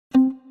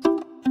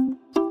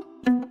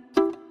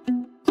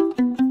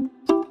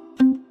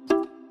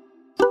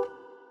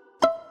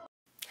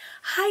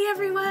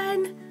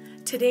everyone!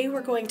 Today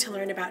we're going to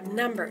learn about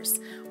numbers.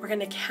 We're going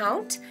to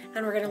count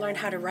and we're going to learn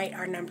how to write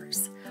our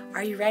numbers.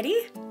 Are you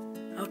ready?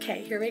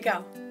 Okay, here we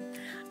go.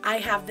 I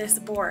have this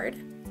board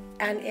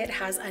and it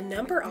has a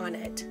number on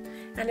it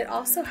and it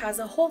also has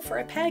a hole for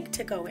a peg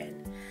to go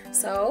in.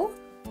 So,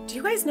 do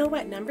you guys know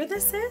what number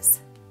this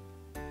is?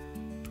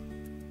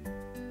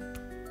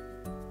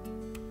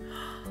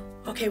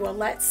 Okay, well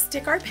let's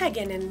stick our peg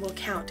in and we'll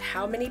count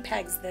how many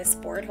pegs this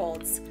board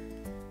holds.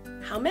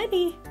 How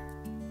many?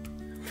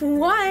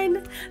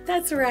 1.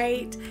 That's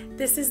right.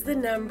 This is the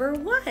number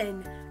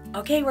 1.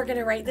 Okay, we're going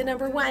to write the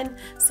number 1.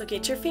 So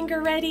get your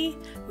finger ready.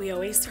 We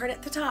always start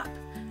at the top.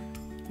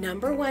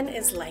 Number 1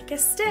 is like a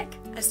stick,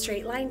 a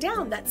straight line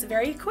down. That's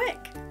very quick.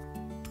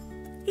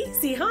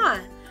 Easy, huh?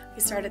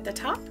 We start at the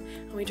top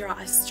and we draw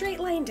a straight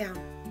line down.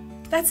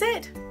 That's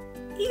it.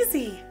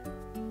 Easy.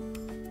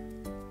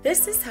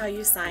 This is how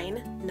you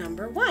sign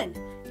number 1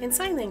 in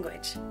sign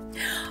language.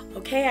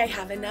 Okay, I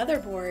have another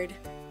board.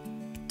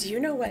 Do you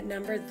know what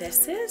number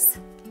this is?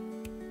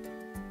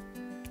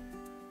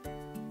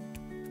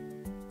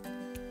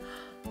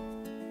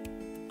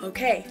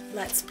 Okay,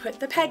 let's put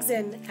the pegs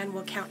in and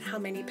we'll count how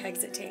many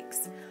pegs it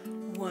takes.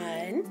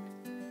 1,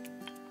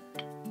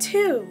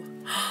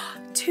 2.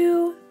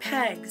 2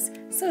 pegs.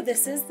 So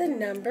this is the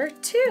number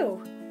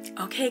 2.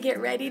 Okay, get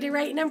ready to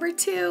write number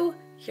 2.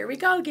 Here we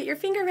go. Get your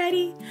finger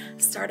ready.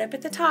 Start up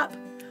at the top.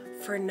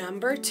 For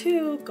number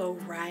 2, go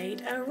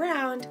right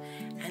around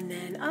and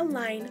then a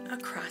line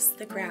across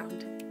the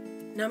ground.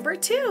 Number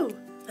 2.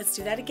 Let's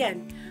do that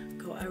again.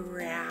 Go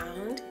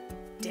around,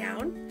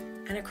 down,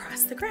 and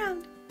across the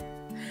ground.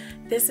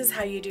 This is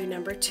how you do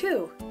number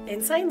 2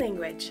 in sign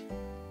language.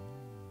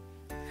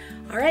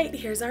 All right,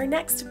 here's our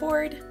next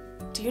board.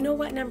 Do you know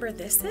what number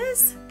this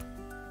is?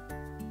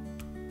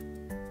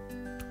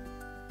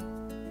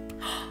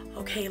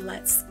 Okay,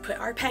 let's put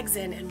our pegs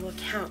in and we'll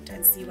count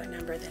and see what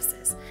number this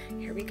is.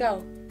 Here we go.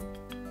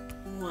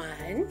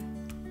 1,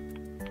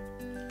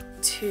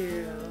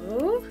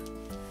 2,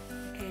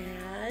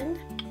 and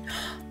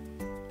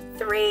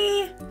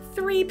 3.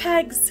 3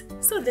 pegs.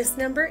 So this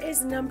number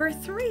is number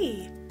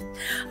 3.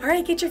 All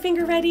right, get your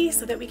finger ready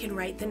so that we can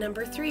write the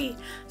number 3.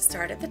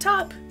 Start at the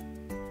top.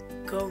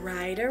 Go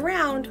right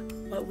around.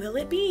 What will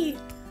it be?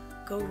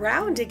 Go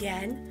round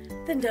again.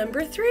 The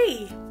number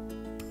 3.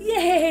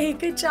 Yay,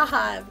 good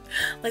job.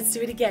 Let's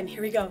do it again.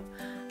 Here we go.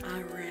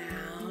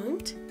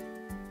 Around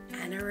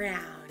and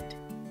around.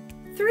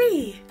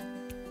 3.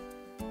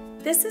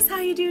 This is how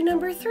you do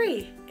number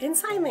 3 in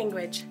sign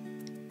language.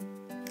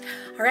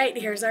 All right,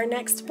 here's our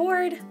next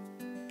board.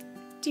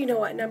 Do you know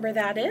what number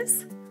that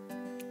is?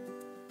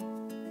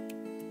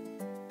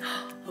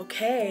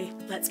 Okay,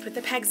 let's put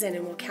the pegs in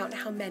and we'll count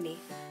how many.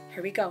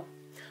 Here we go.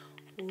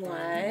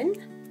 1,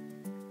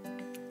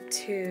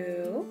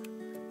 2,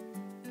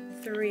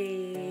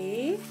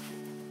 3,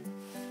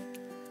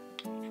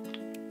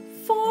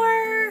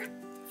 4.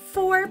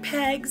 4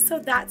 pegs, so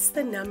that's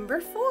the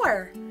number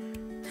 4.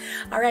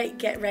 All right,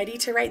 get ready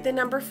to write the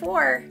number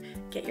 4.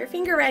 Get your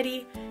finger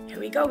ready. Here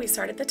we go. We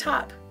start at the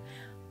top.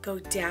 Go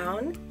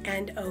down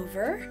and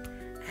over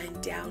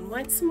and down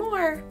once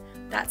more.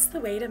 That's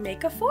the way to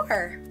make a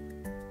 4.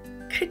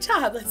 Good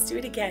job. Let's do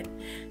it again.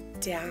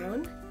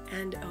 Down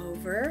and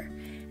over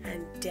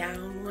and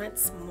down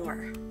once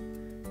more.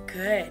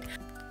 Good.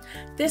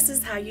 This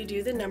is how you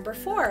do the number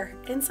 4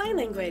 in sign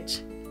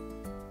language.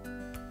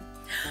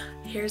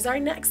 Here's our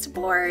next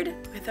board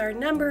with our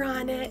number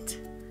on it.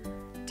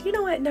 Do you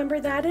know what number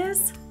that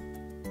is?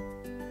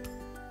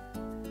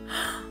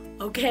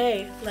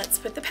 Okay, let's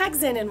put the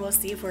pegs in and we'll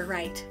see if we're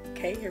right.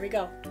 Okay, here we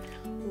go.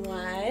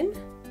 1,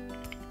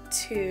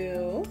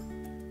 2,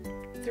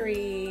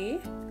 3,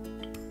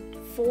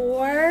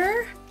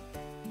 4,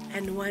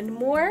 and one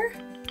more.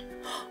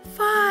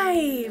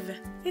 5.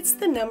 It's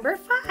the number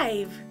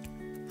 5.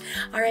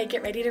 All right,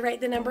 get ready to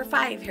write the number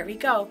 5. Here we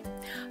go.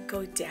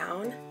 Go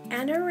down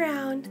and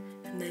around,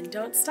 and then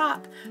don't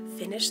stop.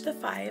 Finish the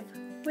 5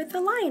 with a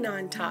line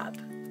on top.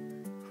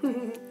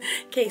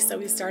 Okay, so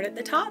we start at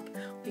the top.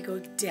 We go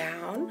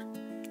down,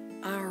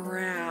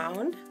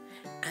 around,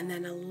 and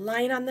then a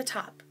line on the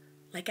top,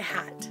 like a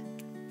hat.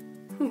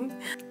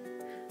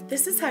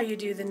 This is how you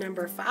do the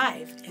number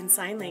 5 in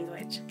sign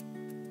language.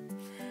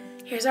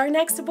 Here's our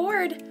next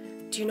board.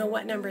 Do you know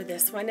what number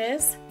this one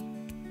is?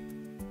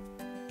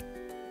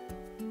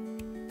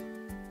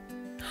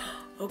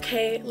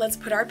 Okay, let's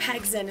put our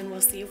pegs in and we'll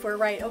see if we're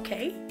right.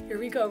 Okay, here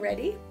we go.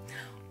 Ready?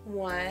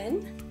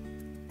 1,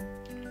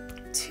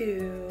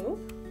 2,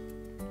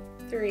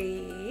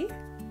 3,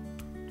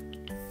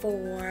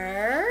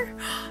 4,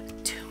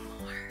 2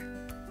 more,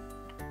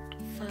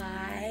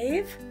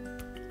 5,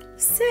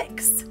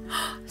 6.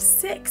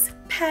 6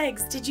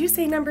 pegs. Did you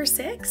say number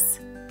 6?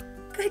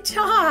 Good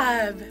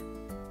job.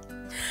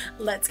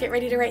 Let's get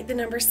ready to write the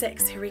number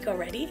 6. Here we go.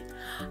 Ready?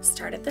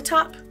 Start at the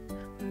top.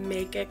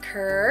 Make a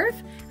curve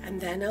and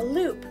then a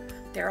loop.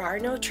 There are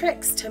no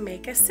tricks to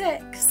make a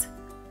 6.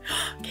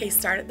 Okay,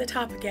 start at the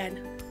top again.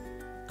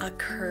 A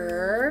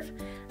curve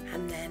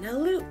and then a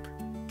loop.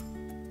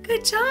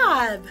 Good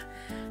job!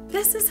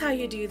 This is how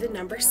you do the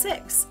number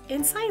 6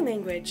 in sign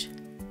language.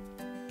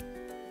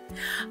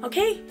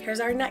 Okay, here's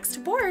our next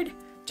board.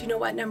 Do you know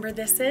what number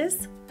this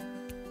is?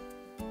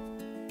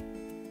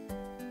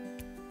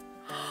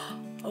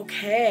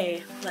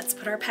 Okay, let's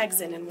put our pegs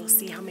in and we'll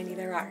see how many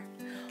there are.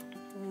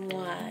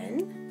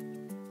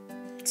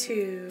 1,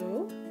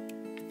 2,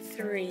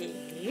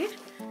 3,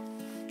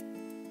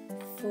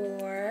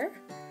 4,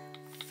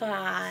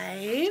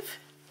 5,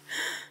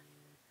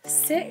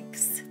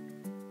 6,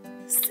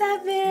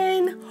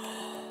 7.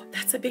 Oh,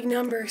 that's a big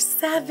number,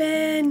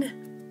 7.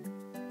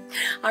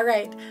 All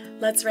right,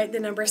 let's write the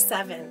number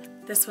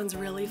 7. This one's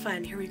really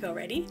fun. Here we go,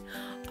 ready?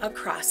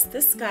 Across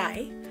the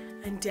sky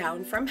and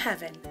down from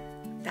heaven.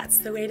 That's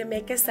the way to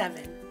make a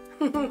 7.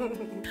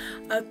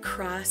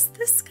 Across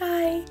the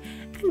sky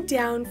and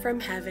down from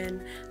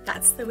heaven.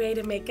 That's the way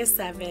to make a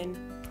 7.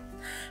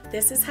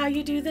 This is how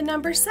you do the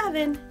number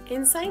 7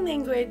 in sign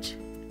language.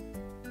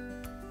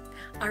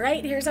 All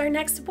right, here's our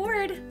next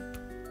board.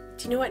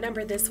 Do you know what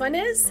number this one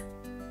is?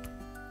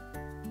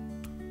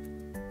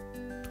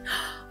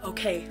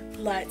 Okay,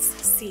 let's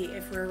see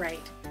if we're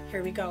right.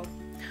 Here we go.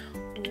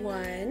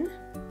 1,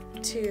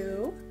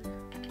 2,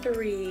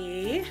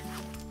 3,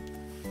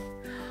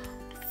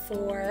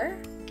 4,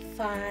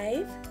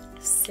 5,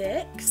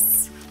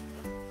 6,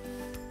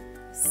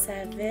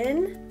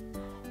 7.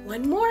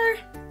 One more.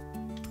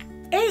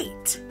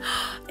 8.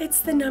 It's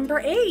the number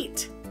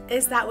 8.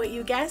 Is that what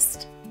you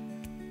guessed?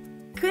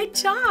 Good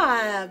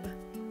job.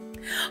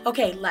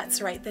 Okay,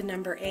 let's write the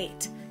number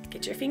 8.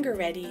 Get your finger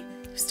ready.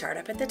 Start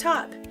up at the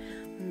top.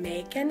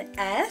 Make an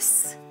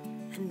S,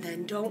 and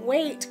then don't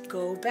wait.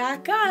 Go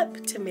back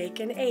up to make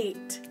an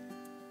 8.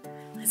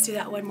 Let's do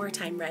that one more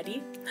time.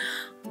 Ready?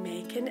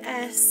 Make an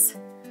S.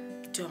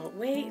 Don't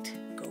wait.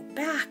 Go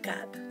back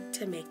up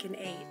to make an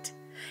 8.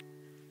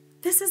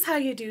 This is how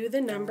you do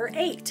the number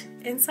 8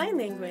 in sign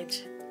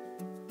language.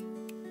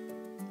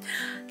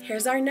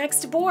 Here's our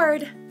next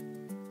board.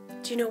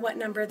 Do you know what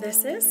number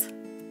this is?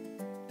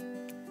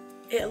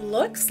 It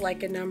looks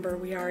like a number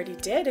we already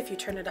did if you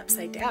turn it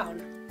upside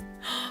down.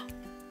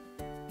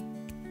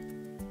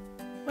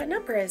 What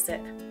number is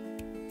it?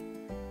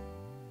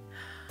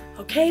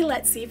 Okay,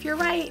 let's see if you're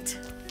right.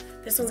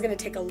 This one's going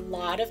to take a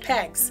lot of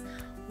pegs.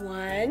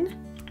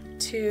 1,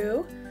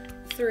 2,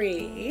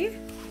 3,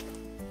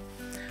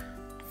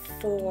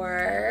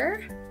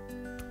 4,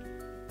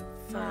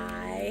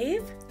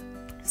 5,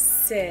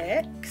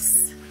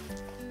 6,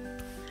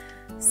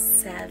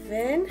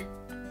 7,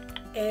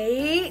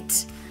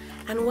 8,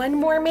 and one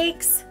more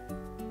makes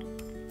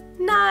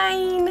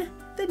 9.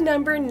 The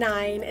number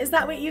 9. Is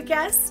that what you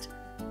guessed?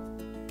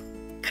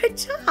 Good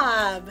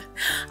job.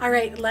 All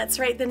right, let's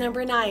write the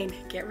number 9.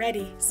 Get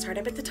ready. Start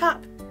up at the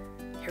top.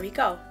 Here we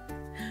go.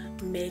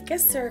 Make a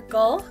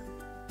circle,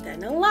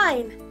 then a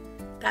line.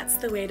 That's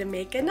the way to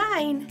make a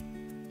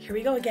 9. Here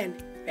we go again.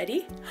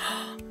 Ready?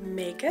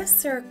 Make a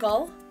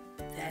circle,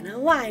 then a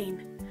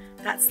line.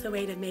 That's the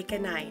way to make a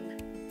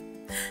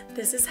 9.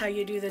 This is how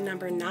you do the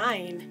number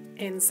 9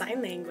 in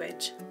sign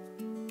language.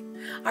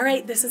 All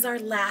right, this is our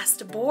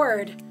last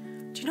board.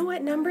 Do you know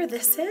what number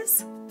this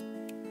is?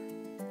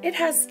 It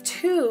has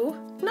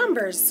 2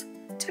 numbers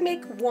to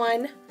make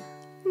one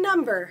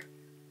number.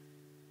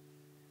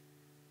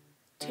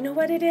 Do you know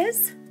what it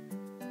is?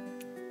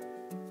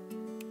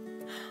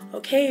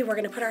 Okay, we're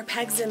going to put our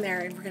pegs in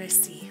there and we're going to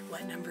see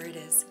what number it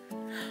is.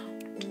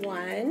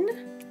 1,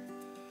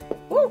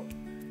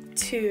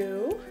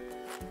 2,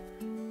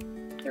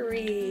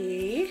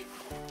 3,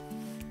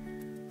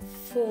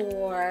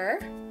 4,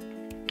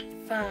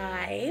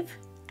 5,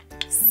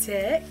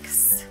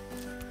 6,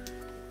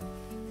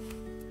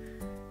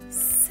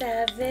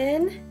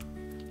 7,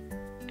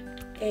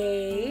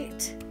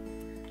 8,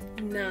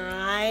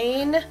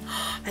 9,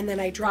 and then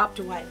I dropped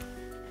one.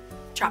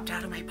 Dropped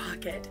out of my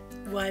pocket.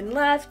 1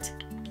 left.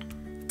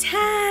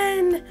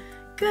 10.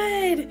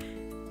 Good.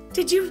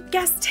 Did you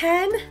guess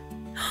 10?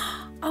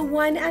 A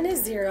 1 and a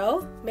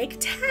 0 make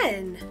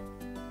 10.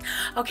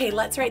 Okay,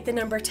 let's write the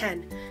number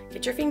 10.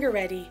 Get your finger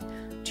ready.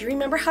 Do you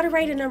remember how to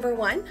write a number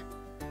 1?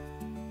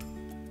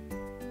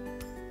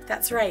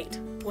 That's right.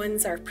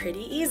 1s are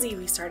pretty easy.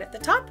 We start at the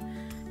top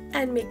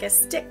and make a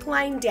stick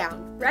line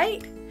down,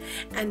 right?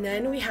 And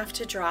then we have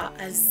to draw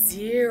a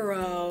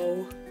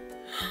 0.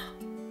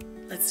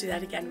 Let's do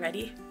that again.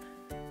 Ready?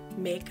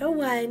 Make a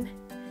 1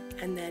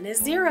 and then a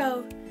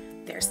 0.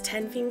 There's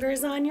 10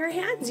 fingers on your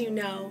hands, you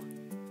know.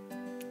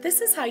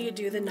 This is how you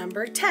do the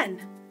number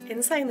 10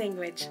 in sign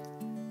language.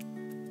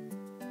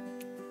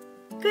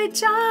 Good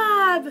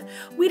job!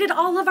 We did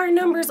all of our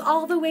numbers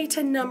all the way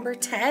to number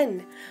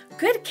 10.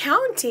 Good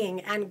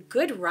counting and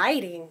good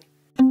writing.